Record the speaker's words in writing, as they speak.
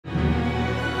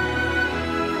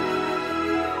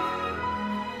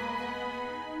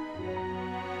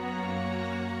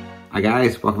Hi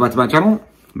guys, welcome back to my channel.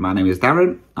 My name is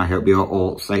Darren. I hope you're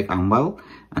all safe and well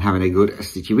and having a good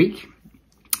stitchy week.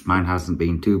 Mine hasn't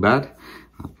been too bad.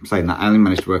 I'm saying that I only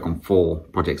managed to work on 4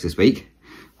 projects this week.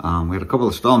 We had a couple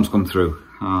of storms come through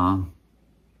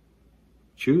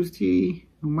Tuesday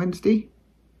and Wednesday.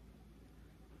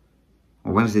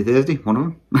 Or Wednesday, Thursday, one of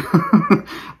them.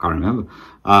 Can't remember.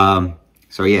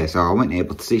 So I wasn't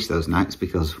able to stitch those nights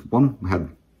because one, we had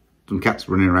some cats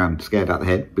running around scared out the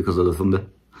head because of the thunder.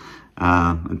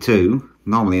 And 2,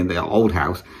 normally in the old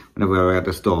house, whenever we had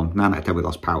a storm, 9 out of 10 we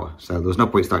lost power. So there was no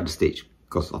point starting to stitch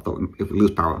because I thought if we lose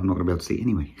power, I'm not going to be able to see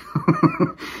anyway.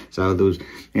 So there was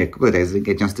a couple of days I didn't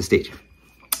get a chance to stitch.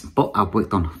 But I've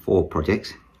worked on 4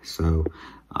 projects. So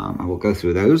I will go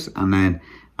through those. And then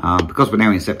because we're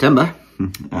now in September,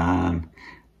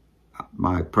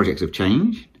 my projects have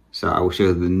changed. So I will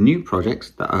show the new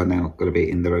projects that are now going to be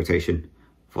in the rotation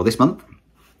for this month.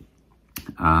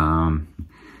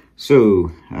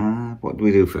 What do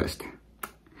we do first?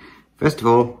 First of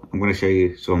all, I'm going to show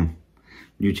you some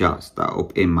new charts that are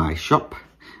up in my shop.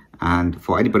 And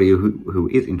for anybody who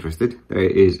is interested, there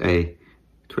is a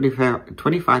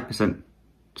 25%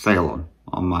 sale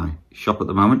on my shop at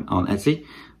the moment on Etsy.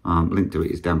 Link to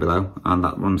it is down below, and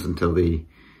that runs until the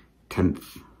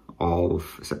 10th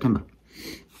of September.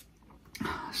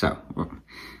 So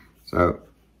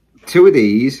 2 of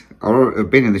these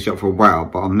have been in the shop for a while,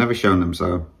 but I've never shown them.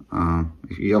 So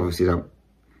if you obviously don't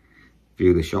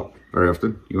view the shop very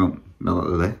often, you won't know that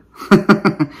they're there.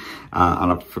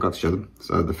 And I forgot to show them.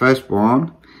 So the first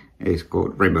one is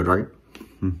called Rainbow Dragon.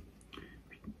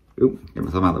 Ooh, get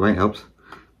my thumb out of the way, it helps.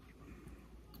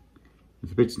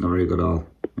 The picture's not very good at all.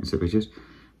 It's the pictures.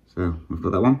 So we've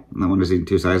got that one. And that one is in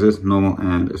 2 sizes, normal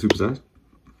and a super size.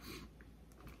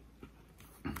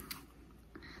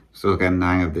 Still getting the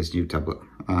hang of this new tablet.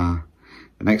 The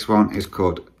next one is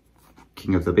called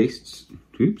King of the Beasts.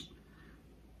 Oops.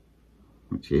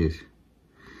 Which is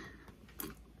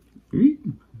a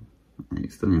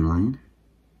stunning line.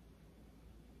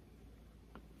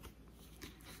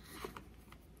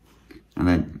 And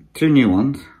then 2 new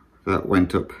ones that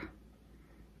went up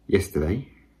yesterday.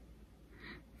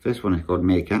 First one is called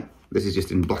Meerkat. This is just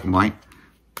in black and white.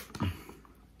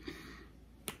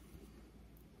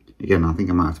 Again, I think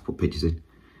I might have to put pictures in.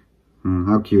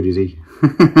 How cute is he?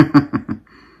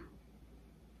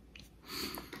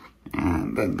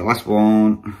 And then the last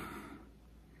one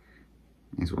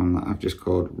is one that I've just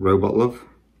called Robot Love.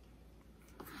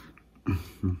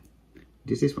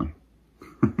 It is this one.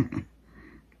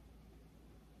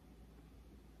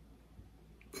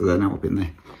 So they're now up in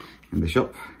the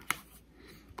shop.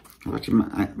 I've actually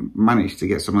managed to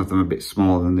get some of them a bit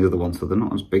smaller than the other ones, so they're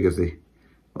not as big as the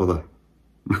other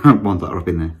ones that are up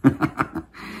in there.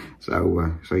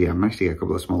 So yeah, I managed to get a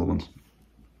couple of smaller ones.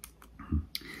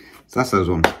 So that's those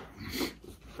ones.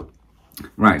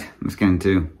 Right, let's get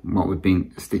into what we've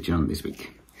been stitching on this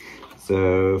week.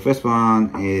 So first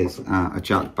one is a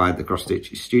chart by the Cross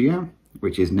Stitch Studio,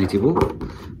 which is Native Wool,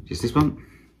 which is this one.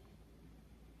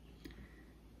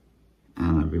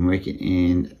 And I've been working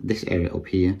in this area up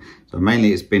here. So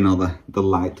mainly it's been all the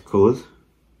light colours.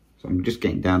 So I'm just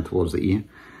getting down towards the ear.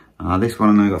 This one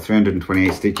I only got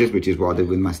 328 stitches, which is what I did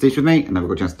with my Stitch With Me. I never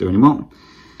got a chance to do any more.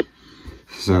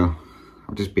 So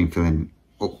I've just been filling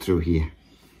up through here.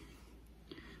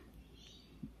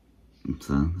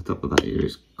 So the top of that ear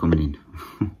is coming in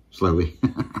slowly.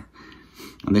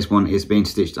 And this one is being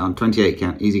stitched on 28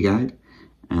 count easy guide,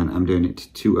 and I'm doing it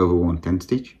 2/1 10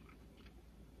 stitch.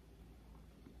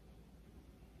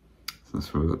 So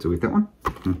that's where we got to with that one.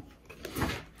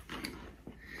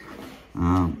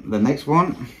 The next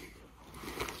one,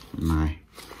 my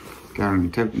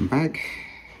Garden token bag,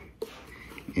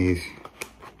 is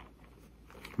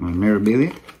my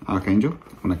Mirabilia Archangel,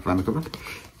 when I can find the cover,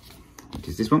 which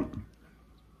is this one.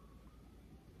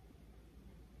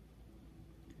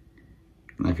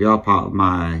 And if you are part of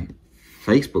my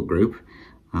Facebook group,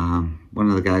 one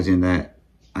of the guys in there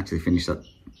actually finished that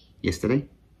yesterday.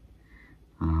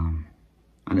 And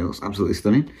it looks absolutely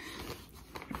stunning.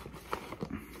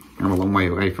 I'm a long way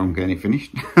away from getting it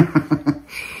finished.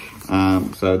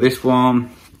 So this one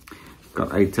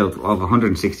got a total of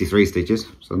 163 stitches,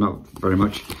 so not very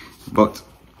much, but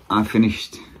I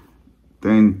finished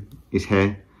doing his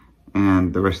hair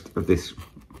and the rest of this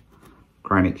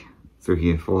chronic through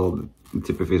here for the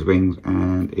tip of his wings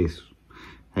and his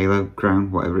halo,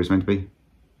 crown, whatever it's meant to be.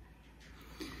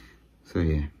 So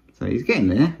yeah, so he's getting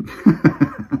there.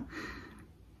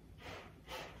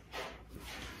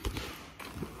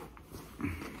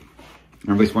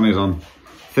 And this one is on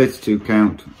 32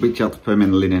 count wichelt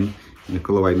permanent linen in the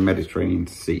colourway Mediterranean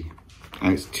Sea,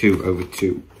 and it's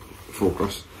 2/2. full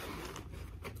cross.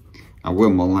 I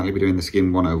will more likely be doing the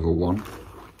skin 1/1.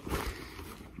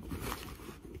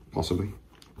 Possibly.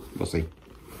 We'll see.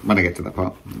 When I get to that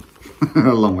part.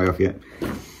 A long way off yet.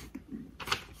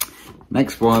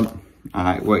 Next one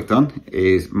I worked on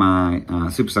is my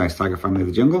supersized tiger family of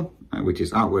the jungle, which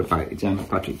is artwork by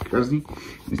Patrick Grosny.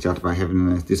 It's started by Heaven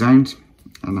and Earth Designs,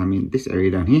 and I'm in this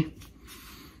area down here.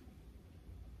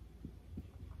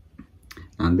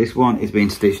 And this one is being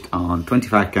stitched on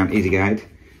 25 count easy guide,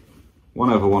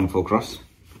 1/1 full cross.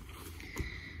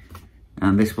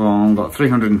 And this one got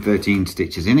 313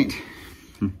 stitches in it.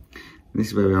 This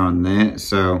is where we are on there.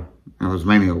 So I was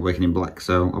mainly working in black,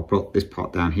 so I brought this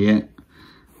part down here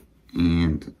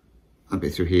and a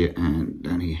bit through here and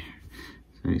down here.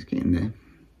 So it's getting there.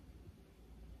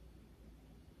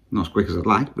 Not as quick as I'd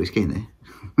like, but it's getting there.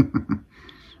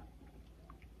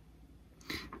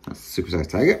 That's the supersized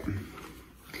tiger.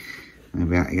 I'll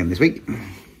be out again this week.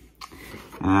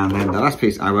 And then the last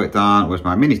piece I worked on was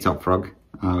my mini top frog,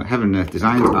 Heaven and Earth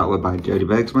Designs, artwork by Jodie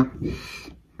Bergsma,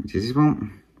 which is this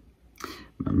one.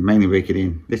 I'm mainly working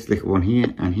in this little one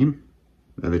here and him.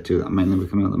 They're the two that I'm mainly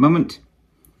working on at the moment.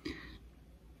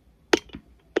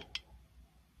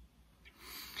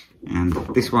 And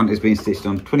this one is being stitched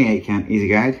on 28 count easy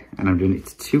guide, and I'm doing it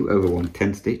 2/1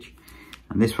 10 stitch.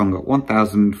 And this one got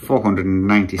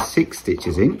 1,496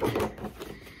 stitches in.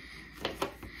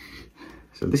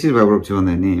 So this is where we're up to on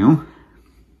there now.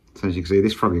 So as you can see,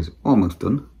 this frog is almost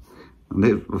done. And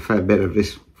a fair bit of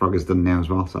this frog is done now as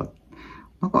well. So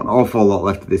I've got an awful lot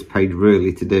left of this page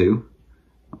really to do.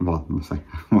 Well, I'll say,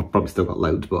 I've probably still got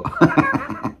loads, but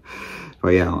but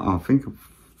yeah, I think I've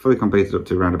fully completed up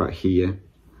to around about here.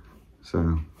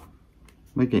 So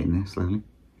we're getting there slowly.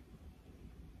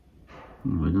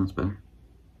 Oh, that's better.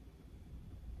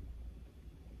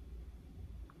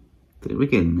 We're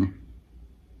getting there.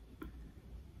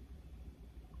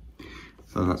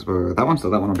 So that's where that one. So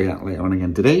that one will be out later on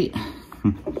again today.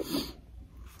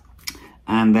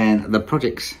 And then the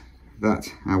projects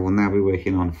that I will now be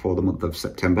working on for the month of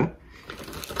September.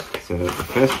 So the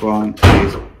first one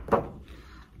is,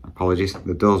 apologies,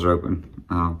 the doors are open.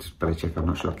 I'll just better check, I'm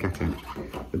not sure I've kept it.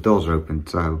 The doors are open,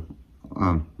 so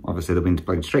obviously the wind's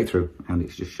blowing straight through and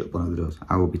it's just shut one of the doors.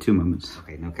 I will be 2 moments.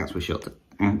 Okay, no cats were shut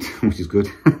out, which is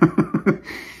good.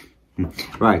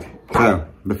 Right, so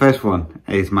the first one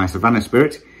is my Savannah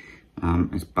Spirit.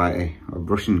 It's by a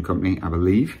Russian company, I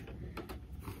believe,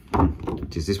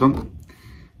 which is this one.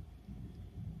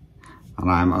 And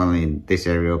I'm only in this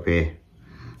area up here.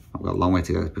 I've got a long way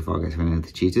to go before I get to any of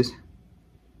the cheaters.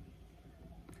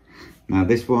 Now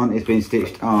this one is being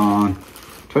stitched on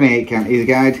 28 count easy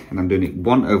guide, and I'm doing it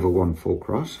 1/1 full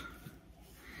cross.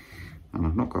 And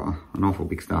I've not got an awful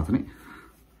big start on it.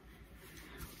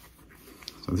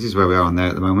 So this is where we are on there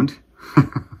at the moment.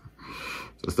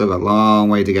 So I've still got a long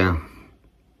way to go.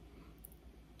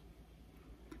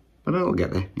 But it'll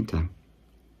get there in time.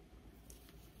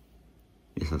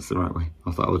 Yes, that's the right way.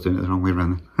 I thought I was doing it the wrong way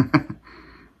around then.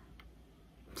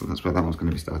 So that's where that one's going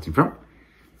to be starting from.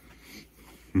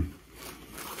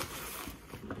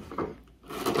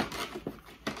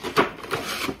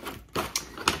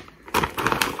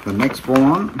 The next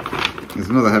one is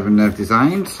another Heaven and Earth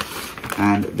Designs,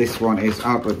 and this one is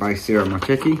artwork by Ciro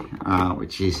Marchetti,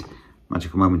 which is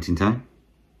Magical Moment in Time.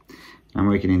 I'm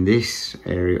working in this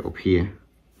area up here.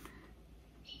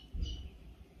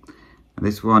 And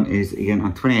this one is again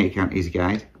on 28 count easy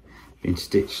guide, being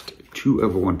stitched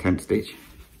 2/1 10 stitch.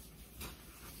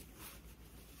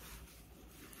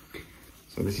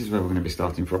 So this is where we're going to be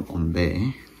starting from on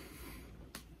there.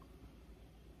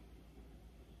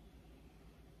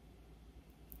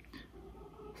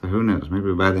 So who knows,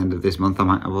 maybe by the end of this month I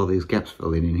might have all these gaps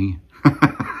filled in here.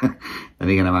 Then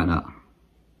again I might not.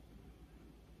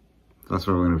 So that's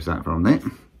where we're going to be starting from there.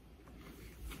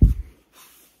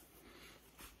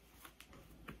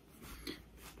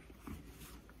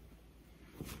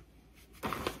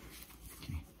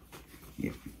 Okay.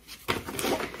 Yep.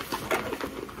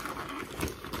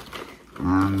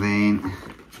 And then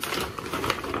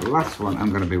the last one I'm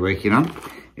going to be working on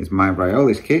is my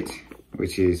Briolis kit,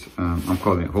 which is, I'm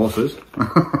calling it Horses,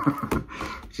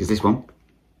 which is this one.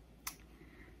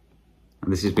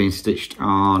 And this is being stitched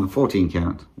on 14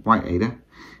 count white Haed. And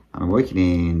I'm working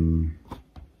in,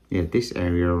 yeah, this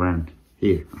area around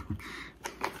here.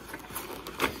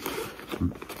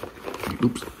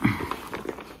 Oops.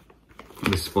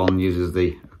 This one uses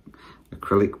the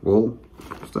acrylic wool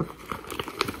stuff.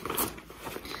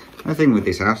 The thing with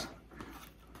this house,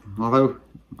 although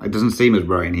it doesn't seem as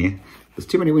bright in here, there's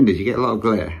too many windows, you get a lot of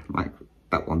glare, like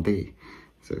that one there.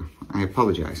 So I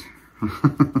apologise.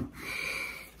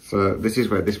 So this is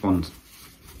where this one's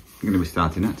going to be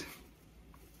starting at.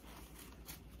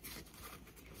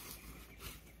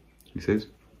 This is.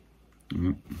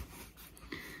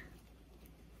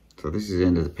 So this is the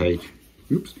end of the page.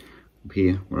 Oops. Up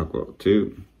here where I've got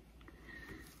 2.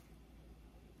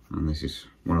 And this is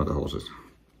one of the horses.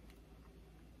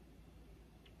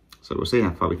 So we'll see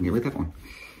how far we can get with that one.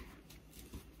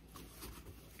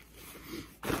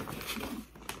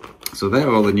 So there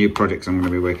are all the new projects I'm going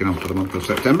to be working on for the month of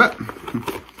September.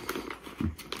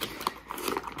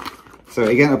 So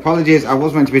again, apologies, I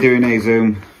was meant to be doing a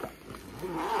Zoom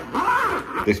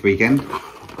this weekend.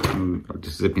 I'm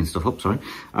just zipping stuff up, sorry.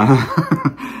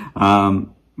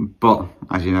 But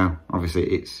as you know,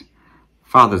 obviously it's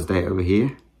Father's Day over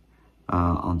here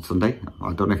on Sunday.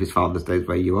 I don't know if it's Father's Day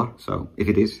where you are, so if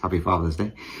it is, happy Father's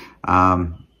Day.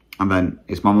 And then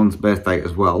it's my mum's birthday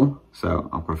as well, so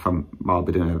I'll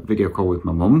be doing a video call with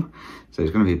my mum. So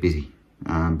it's going to be a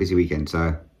busy weekend.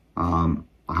 So I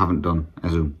haven't done a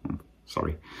Zoom.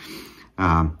 Sorry.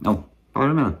 Oh, I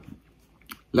remember.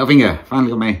 Little finger, finally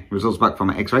got my results back from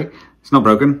my X-ray. It's not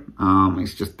broken.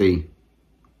 It's just the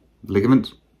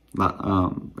ligaments that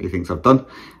he thinks I've done.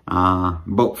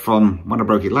 But from when I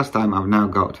broke it last time, I've now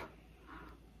got,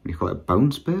 what do you call it, a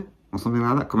bone spur or something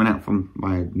like that coming out from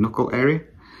my knuckle area.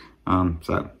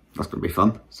 So that's going to be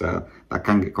fun. So that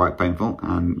can get quite painful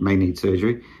and may need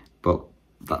surgery, but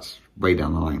that's way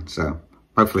down the line. So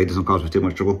hopefully it doesn't cause me too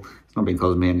much trouble. It's not been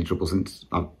causing me any trouble since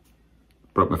I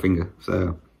broke my finger.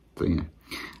 So yeah.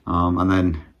 And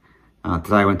then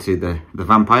today I went to the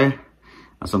vampire.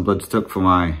 Had some bloods took for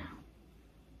my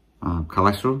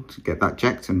cholesterol to get that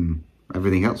checked and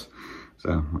everything else.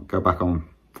 So I'll go back on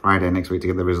Friday next week to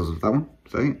get the results of that one.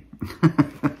 So yeah.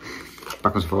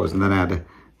 Backwards and forwards. And then I had a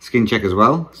skin check as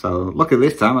well. So luckily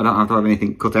this time I don't have to have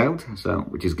anything cut out, so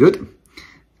which is good.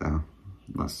 So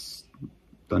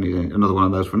don't need another one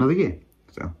of those for another year.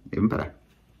 So even better.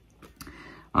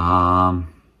 I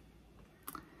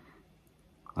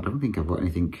don't think I've got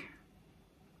anything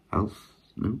else.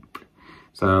 Nope.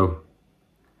 So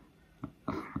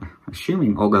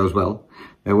assuming all goes well,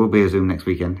 there will be a Zoom next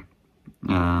weekend,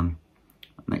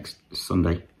 next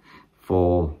Sunday,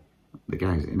 for the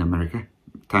guys in America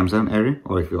time zone area,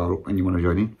 or if you are up and you want to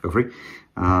join in, feel free.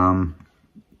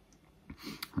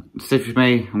 Stitch with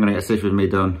me, I'm going to get a stitch with me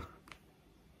done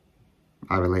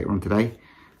either later on today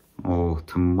or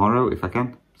tomorrow if I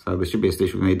can. So there should be a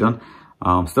stitch with me done.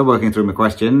 I'm still working through my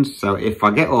questions, so if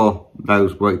I get all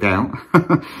those worked out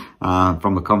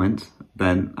from the comments,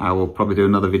 then I will probably do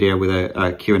another video with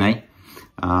a Q&A,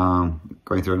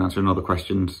 going through and answering all the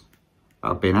questions that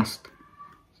have been asked.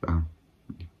 So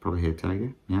probably hear Tiger,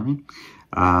 you know what I mean?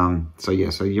 So yeah,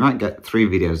 so you might get 3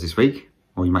 videos this week,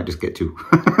 or you might just get 2.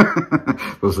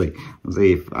 We'll see. We'll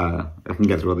see if I can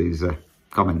get through all these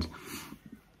comments.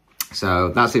 So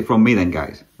that's it from me then,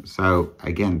 guys. So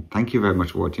again, thank you very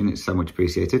much for watching. It's so much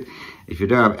appreciated. If you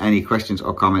do have any questions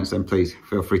or comments, then please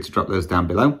feel free to drop those down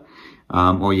below.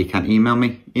 Or you can email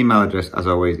me. Email address, as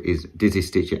always, is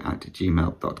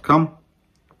dizzystitcher@gmail.com.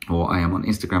 Or I am on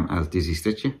Instagram as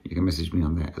dizzystitcher. You can message me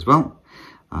on there as well.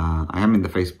 I am in the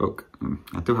Facebook.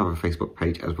 I do have a Facebook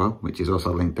page as well, which is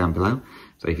also linked down below.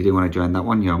 So if you do want to join that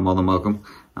one, you're more than welcome.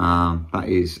 That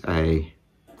is a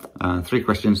 3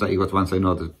 questions that you got to answer in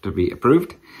order to be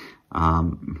approved,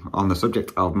 on the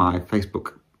subject of my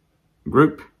Facebook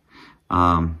group.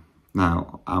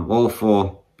 Now, I'm all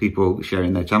for people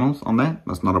sharing their channels on there.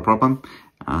 That's not a problem.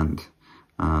 And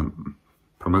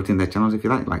promoting their channels, if you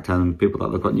like telling people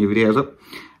that they've got new videos up.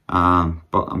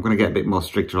 But I'm going to get a bit more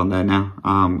stricter on there now.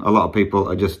 A lot of people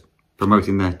are just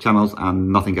promoting their channels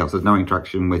and nothing else. There's no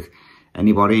interaction with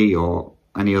anybody or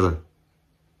any other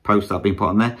posts that have been put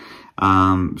on there.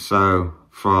 So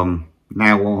from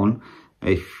now on,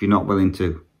 if you're not willing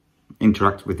to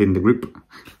interact within the group,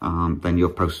 then your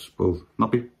posts will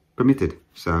not be permitted.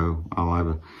 So I'll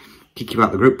either kick you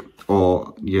out of the group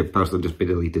or your post will just be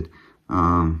deleted,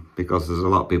 because there's a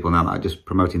lot of people now that are just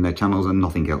promoting their channels and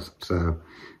nothing else. So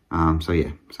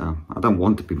yeah, so I don't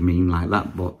want to be mean like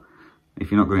that, but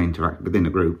if you're not going to interact within a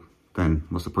group, then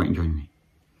what's the point in joining me?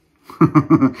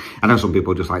 I know some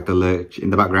people just like to lurch in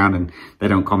the background and they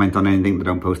don't comment on anything, they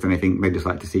don't post anything, they just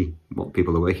like to see what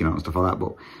people are working on and stuff like that.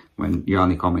 But when your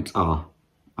only comments are,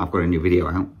 I've got a new video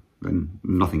out, then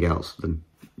nothing else, then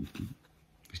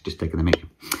it's just taking the mick.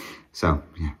 So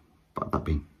yeah, but that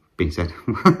being said,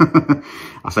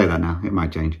 I'll say that now, it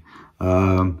might change.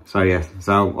 So yeah,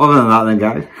 so other than that then,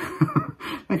 guys,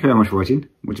 thank you very much for watching,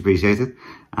 much appreciated.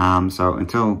 So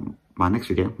until my next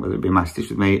video, whether it be my Stitch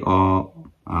with me or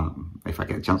if I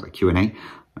get a chance at Q&A,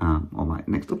 on my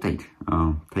next update.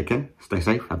 Take care, stay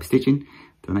safe, happy stitching.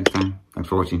 Till next time, thanks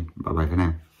for watching. Bye bye for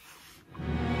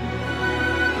now.